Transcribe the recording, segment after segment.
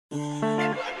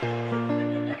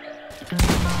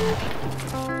She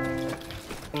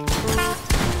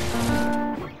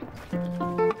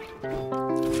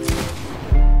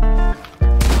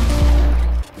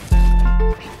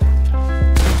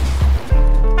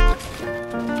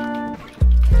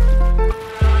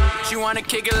wanna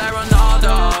kick it like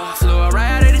Ronaldo. Flew her right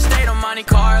out of the state on Monte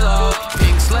Carlo.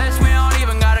 Pink slips, we don't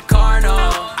even got a car, no.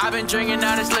 I've been drinking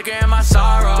all this liquor in my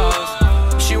sorrows.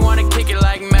 She wanna kick it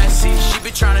like Messi. She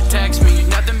been tryna text me.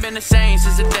 Nothing been the same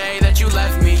since the day that you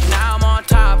left me. Now I'm on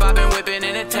top, I've been whipping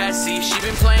in a Tessie. She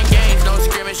been playing games, no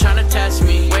scrimmage tryna test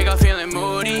me. Wake up feeling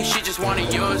moody, she just wanna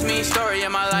use me. Story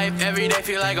of my life, every day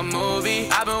feel like a movie.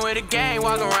 I've been with a gang,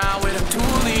 walking around with a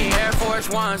toolie. Air Force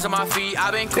Ones on my feet,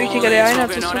 I've been coolin'.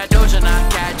 Smoking on that Doja,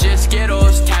 not cat, just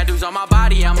Skittles. Tattoos on my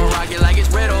body, I'ma rock it like it's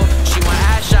riddle. She want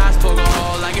ass shots, poke a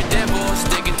hole like a dimple.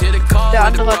 Sticking to the code,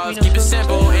 with the bros, keep it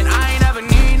simple. And I ain't never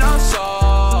need no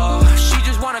soul. She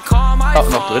just wanna call my phone.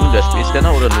 Noch drin, der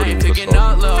Spielscanner oder nur die oder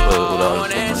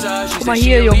Guck mal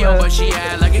hier, Junge.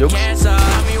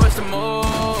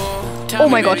 Oh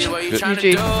mein Gott,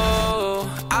 GG.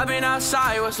 I've been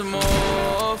outside, what's the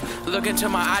move? Look into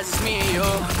my eyes, it's me and you,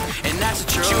 and that's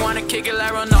the truth. She wanna kick it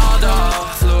like Ronaldo.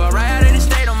 Flew her right out of the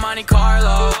state on Monte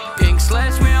Carlo. Pink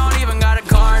slips, we don't even got a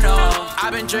car, no.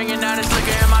 I've been drinking all this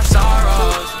liquor in my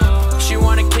sorrows. She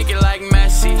wanna kick it like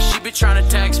Messi. She been tryna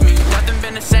text me. Nothing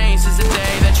been the same since the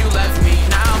day that you left me.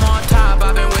 Now I'm on top,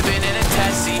 I've been whipping in a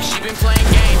Tessie. She been playing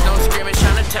games, no scrimmage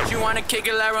tryna text. You wanna kick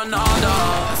it like Ronaldo.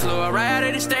 Flew her right out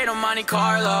of the state on Monte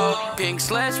Carlo. Pink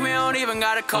slips, we don't even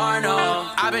got a car, no.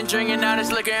 I've been drinking all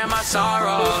this liquor in my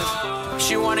sorrows.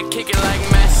 She wanna kick it like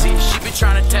Messi. She been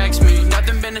tryna text me.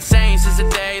 Nothing been the same since the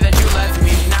day that you left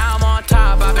me. Now I'm on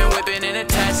top, I've been whipping in a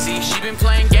Tessie. She been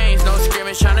playing games, no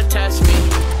scrimmage tryna test me.